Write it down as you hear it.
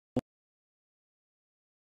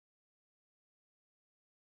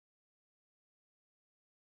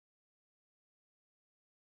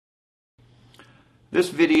This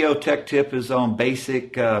video tech tip is on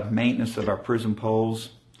basic maintenance of our Prism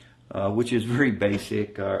poles, which is very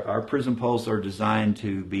basic. Our Prism poles are designed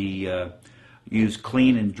to be used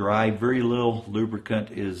clean and dry. Very little lubricant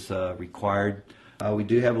is required. We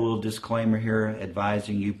do have a little disclaimer here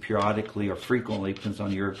advising you periodically or frequently, depends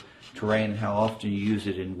on your terrain and how often you use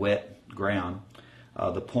it in wet ground.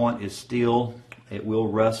 The point is steel. It will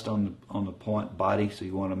rust on the point body, so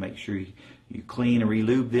you want to make sure you clean and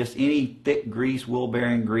relube this. Any thick grease, wheel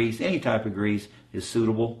bearing grease, any type of grease is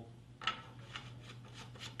suitable.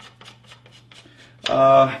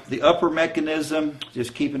 The upper mechanism,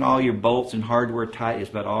 just keeping all your bolts and hardware tight is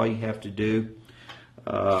about all you have to do.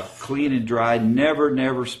 Clean and dry.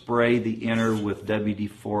 Never spray the inner with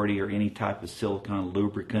WD-40 or any type of silicone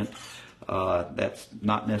lubricant. That's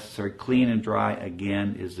not necessary. Clean and dry,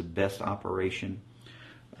 again, is the best operation.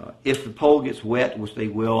 If the pole gets wet, which they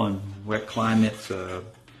will in wet climates,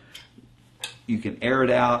 you can air it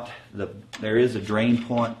out. There is a drain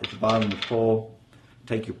point at the bottom of the pole.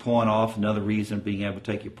 Take your point off. Another reason being able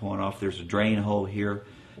to take your point off, there's a drain hole here.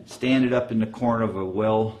 Stand it up in the corner of a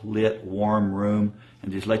well-lit, warm room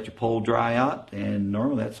and just let your pole dry out, and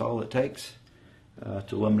normally that's all it takes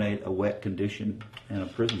to eliminate a wet condition in a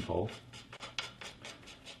Prism pole.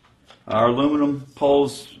 Our aluminum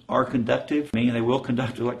poles are conductive, meaning they will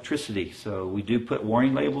conduct electricity. So we do put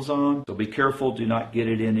warning labels on. So be careful, do not get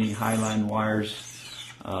it in any high-line wires.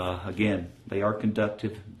 Again, they are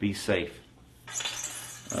conductive, be safe.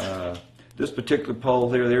 This particular pole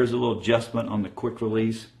there's a little adjustment on the quick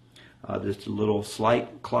release. Just a little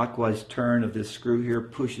slight clockwise turn of this screw here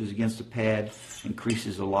pushes against the pad,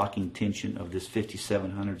 increases the locking tension of this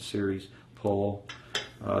 5700 series pole.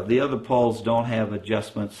 The other poles don't have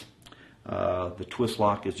adjustments. The twist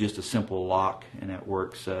lock is just a simple lock, and that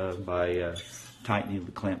works by tightening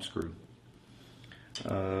the clamp screw.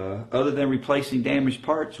 Other than replacing damaged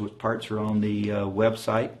parts, which parts are on the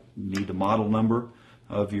website, you need the model number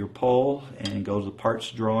of your pole and go to the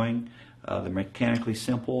parts drawing. They're mechanically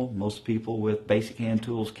simple. Most people with basic hand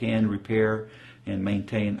tools can repair and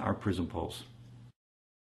maintain our Prism poles.